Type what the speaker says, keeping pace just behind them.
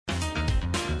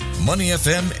Money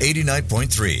FM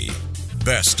 89.3.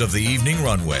 Best of the evening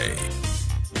runway.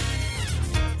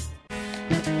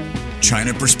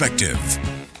 China Perspective.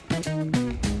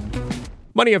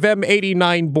 Money FM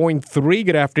 89.3.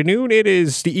 Good afternoon. It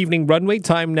is the evening runway.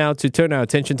 Time now to turn our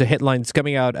attention to headlines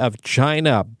coming out of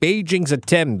China. Beijing's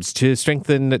attempts to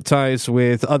strengthen ties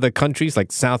with other countries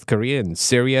like South Korea and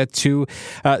Syria. To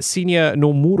senior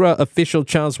Nomura official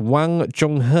Charles Wang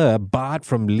Zhonghe barred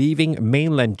from leaving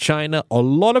mainland China. A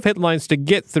lot of headlines to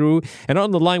get through. And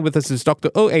on the line with us is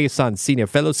Dr. Oh San, Senior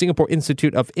Fellow, Singapore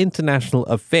Institute of International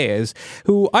Affairs,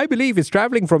 who I believe is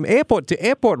traveling from airport to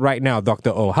airport right now.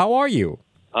 Dr. Oh, how are you?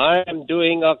 I'm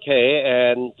doing okay,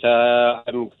 and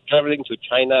I'm traveling to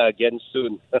China again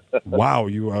soon. Wow,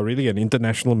 you are really an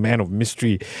international man of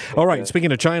mystery. All right,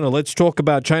 speaking of China, let's talk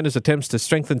about China's attempts to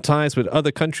strengthen ties with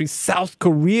other countries. South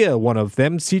Korea, one of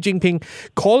them. Xi Jinping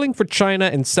calling for China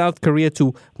and South Korea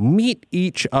to meet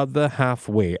each other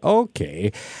halfway.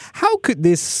 Okay, how could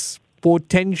this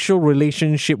potential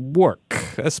relationship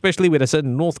work, especially with a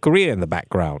certain North Korea in the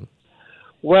background?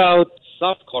 Well,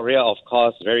 South Korea, of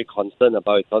course, very concerned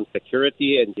about its own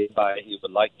security, and thereby it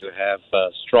would like to have a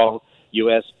strong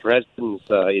U.S. presence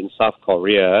in South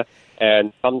Korea,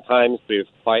 and sometimes with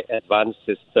quite advanced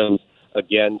systems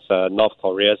against North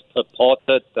Korea's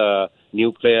purported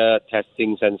nuclear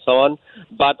testings and so on.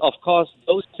 But, of course,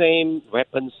 those same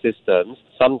weapon systems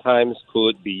sometimes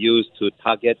could be used to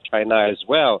target China as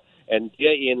well, and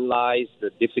herein lies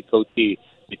the difficulty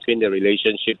between the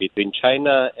relationship between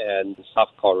China and South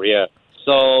Korea.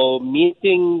 So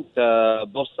meeting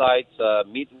both sides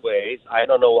midways, I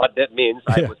don't know what that means.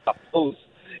 I would suppose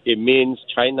it means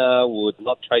China would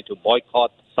not try to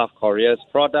boycott South Korea's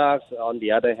products. On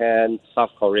the other hand, South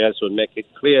Korea would make it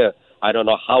clear, I don't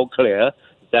know how clear,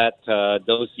 that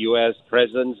those U.S.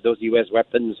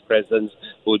 weapons presence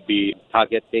would be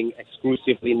targeting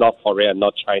exclusively North Korea,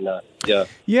 not China.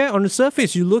 Yeah, on the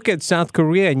surface, you look at South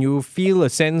Korea and you feel a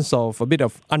sense of a bit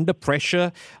of under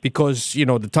pressure because, you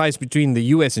know, the ties between the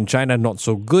U.S. and China are not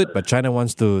so good, but China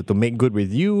wants to make good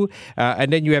with you.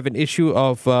 And then you have an issue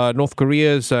of North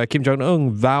Korea's Kim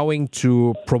Jong-un vowing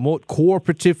to promote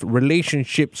cooperative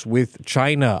relationships with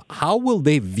China. How will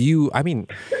they view,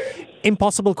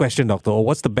 impossible question, Doctor.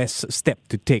 What's the best step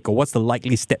to take, or what's the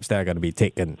likely steps that are going to be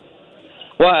taken?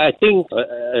 Well, I think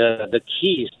the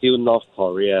key is still North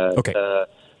Korea. Okay.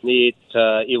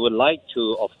 It would like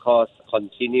to, of course,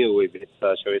 continue with its,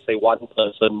 shall we say,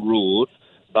 one-person rule.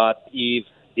 But if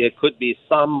there could be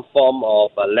some form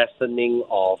of lessening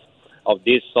of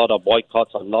this sort of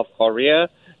boycotts on North Korea,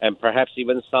 and perhaps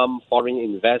even some foreign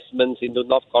investments into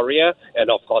North Korea, and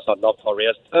of course on North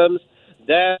Korea's terms,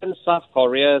 then South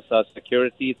Korea's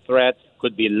security threat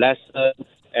could be lessened,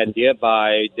 and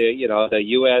thereby the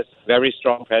U.S. very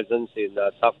strong presence in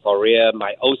South Korea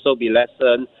might also be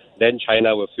lessened. Then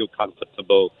China will feel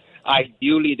comfortable.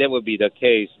 Ideally, that would be the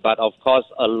case, but of course,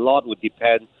 a lot would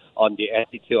depend on the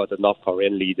attitude of the North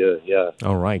Korean leader.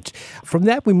 All right. From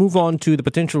that, we move on to the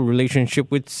potential relationship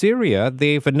with Syria.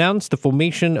 They've announced the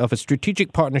formation of a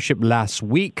strategic partnership last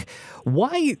week.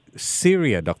 Why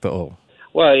Syria, Dr. Oh?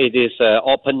 Well, it is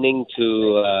opening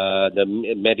to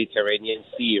the Mediterranean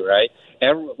Sea, right?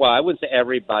 I wouldn't say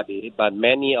everybody, but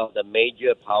many of the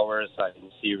major powers are in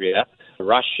Syria.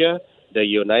 Russia, the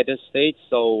United States,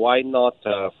 so why not,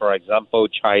 for example,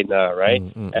 China, right?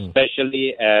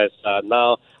 Especially as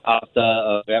now, after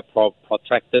a very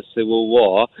protracted civil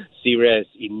war, Syria is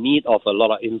in need of a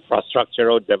lot of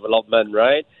infrastructural development,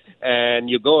 right? And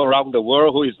you go around the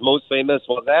world, who is most famous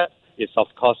for that? It's, of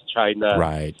course, China.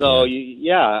 Right. So,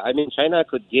 China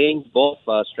could gain both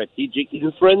strategic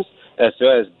influence as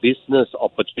well as business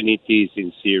opportunities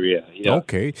in Syria.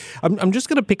 Okay. I'm just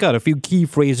going to pick out a few key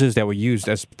phrases that were used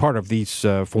as part of this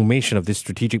formation of this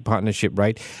strategic partnership,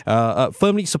 right?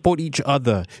 Firmly support each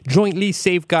other, jointly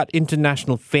safeguard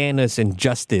international fairness and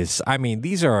justice. I mean,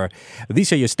 these are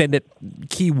your standard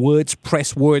key words,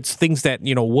 press words, things that,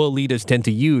 world leaders tend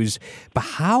to use. But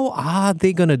how are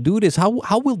they going to do this? How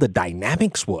will the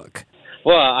dynamics work?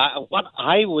 Well, what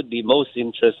I would be most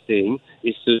interesting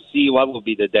is to see what will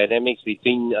be the dynamics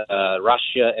between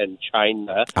Russia and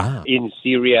China in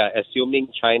Syria, assuming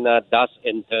China does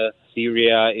enter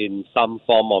Syria in some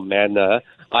form or manner.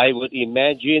 I would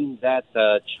imagine that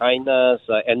China's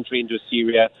entry into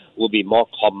Syria will be more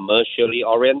commercially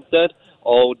oriented.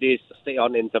 All these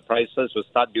state-owned enterprises will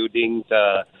start building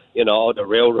all the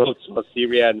railroads for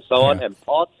Syria and so on, and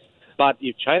ports. But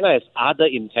if China has other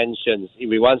intentions,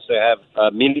 if it wants to have a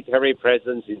military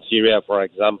presence in Syria, for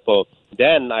example,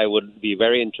 then I would be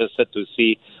very interested to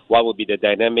see what would be the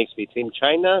dynamics between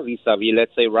China vis-a-vis,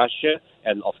 let's say, Russia,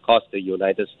 and of course the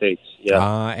United States.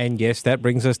 And yes, that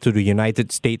brings us to the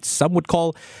United States. Some would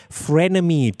call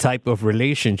frenemy type of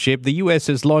relationship. The U.S.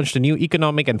 has launched a new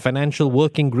economic and financial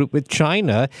working group with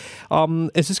China.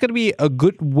 Is this going to be a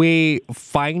good way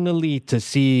finally to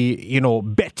see,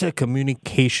 better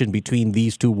communication between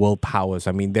these two world powers?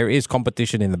 I mean, there is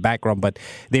competition in the background, but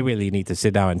they really need to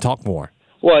sit down and talk more.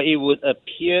 Well, it would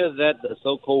appear that the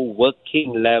so-called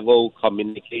working level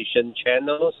communication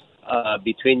channels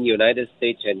between United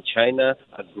States and China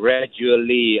are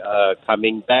gradually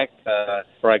coming back.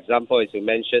 For example, as you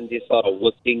mentioned, these sort of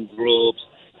working groups,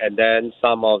 and then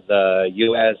some of the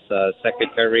U.S.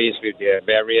 secretaries with their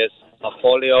various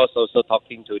portfolios also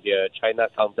talking to their China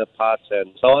counterparts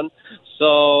and so on.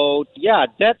 So,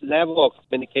 that level of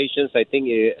communications, I think,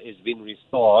 is being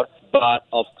restored. But,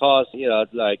 of course,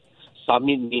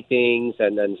 summit meetings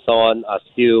and so on are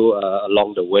still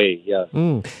along the way,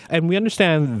 And we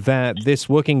understand that these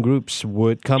working groups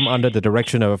would come under the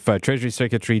direction of Treasury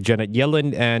Secretary Janet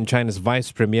Yellen and China's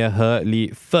Vice Premier He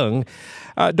Lifeng.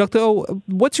 Dr. O,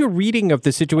 what's your reading of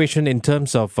the situation in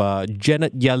terms of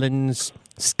Janet Yellen's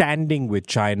standing with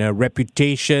China,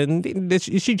 reputation?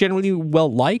 Is she generally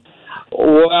well-liked?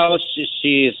 Well,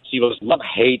 she was not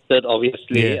hated,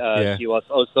 obviously. She was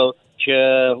also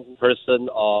chairperson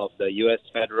of the U.S.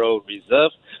 Federal Reserve.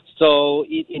 So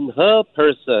in her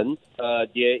person,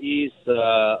 there is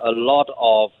a lot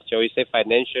of, shall we say,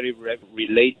 financially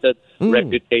related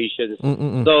reputations.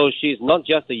 So she's not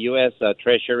just the U.S.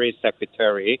 Treasury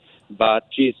Secretary, but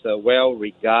she's a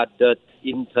well-regarded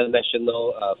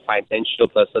international financial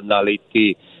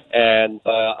personality. And,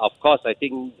 of course, I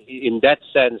think in that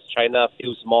sense, China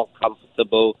feels more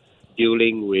comfortable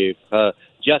dealing with her,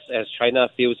 just as China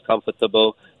feels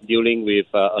comfortable dealing with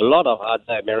a lot of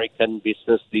other American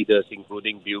business leaders,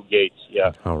 including Bill Gates.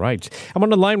 All right. I'm on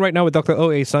the line right now with Dr.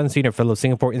 O.A. Sun, Senior Fellow,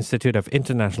 Singapore Institute of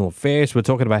International Affairs. We're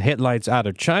talking about headlines out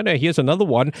of China. Here's another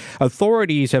one.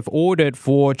 Authorities have ordered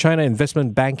for China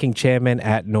Investment Banking Chairman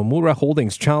at Nomura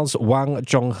Holdings, Charles Wang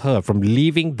Zhonghe, from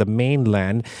leaving the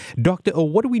mainland. Dr. O,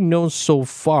 what do we know so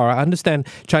far? I understand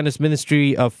China's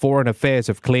Ministry of Foreign Affairs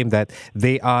have claimed that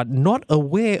they are not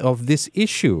aware of this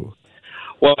issue.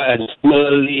 Well, and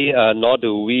similarly, nor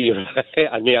do we, right?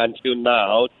 I mean, until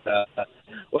now.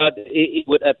 It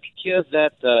would appear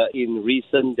that in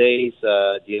recent days,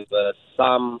 there were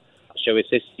some, shall we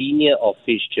say, senior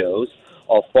officials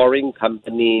of foreign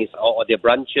companies or their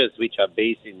branches which are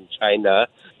based in China.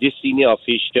 These senior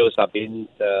officials have been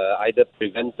either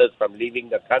prevented from leaving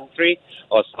the country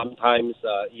or sometimes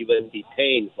even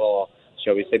detained for,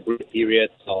 shall we say, brief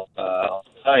periods of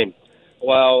time.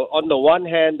 Well, on the one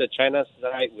hand, the China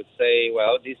side would say,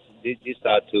 well, these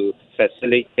are to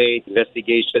facilitate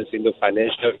investigations into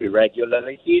financial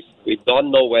irregularities. We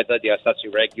don't know whether there are such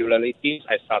irregularities.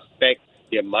 I suspect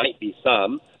there might be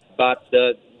some. But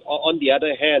on the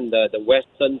other hand, the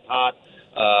western part,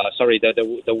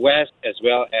 the West as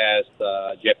well as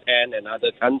Japan and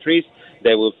other countries,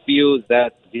 they will feel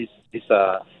that these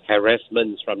are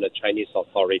harassments from the Chinese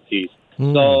authorities.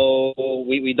 So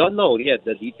we don't know yet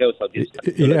the details of this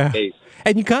particular case.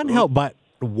 And you can't help but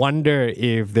wonder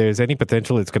if there's any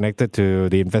potential it's connected to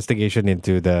the investigation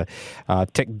into the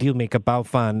tech dealmaker Bao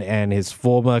Fan and his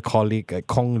former colleague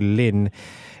Kong Lin.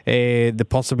 The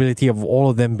possibility of all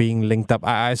of them being linked up,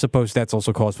 I suppose that's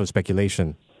also cause for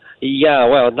speculation. Yeah,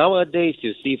 well, nowadays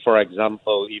you see, for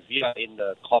example, if you are in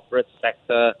the corporate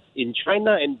sector in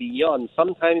China and beyond,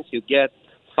 sometimes you get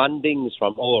fundings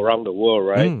from all around the world,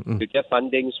 right? You get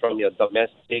fundings from your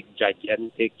domestic,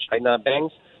 gigantic China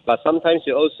banks, but sometimes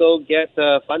you also get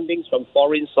fundings from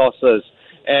foreign sources.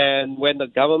 And when the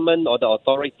government or the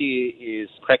authority is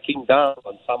cracking down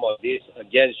on some of these,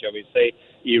 again, shall we say,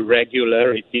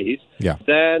 irregularities,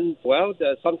 then, well,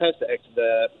 sometimes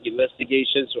the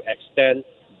investigations will extend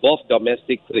both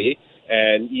domestically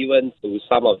and even to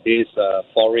some of these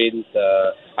foreign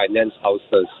finance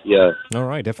houses. All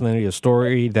right, definitely a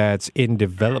story that's in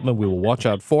development we will watch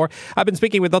out for. I've been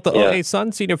speaking with Dr. O.A.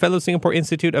 Sun, Senior Fellow, Singapore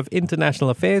Institute of International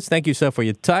Affairs. Thank you, sir, for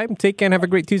your time. Take care and have a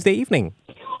great Tuesday evening.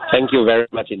 Thank you very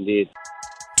much indeed.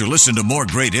 To listen to more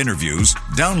great interviews,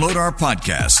 download our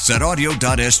podcasts at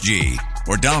audio.sg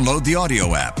or download the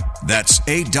audio app. That's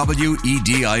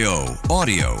AWEDIO,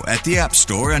 audio at the App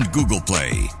Store and Google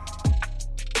Play.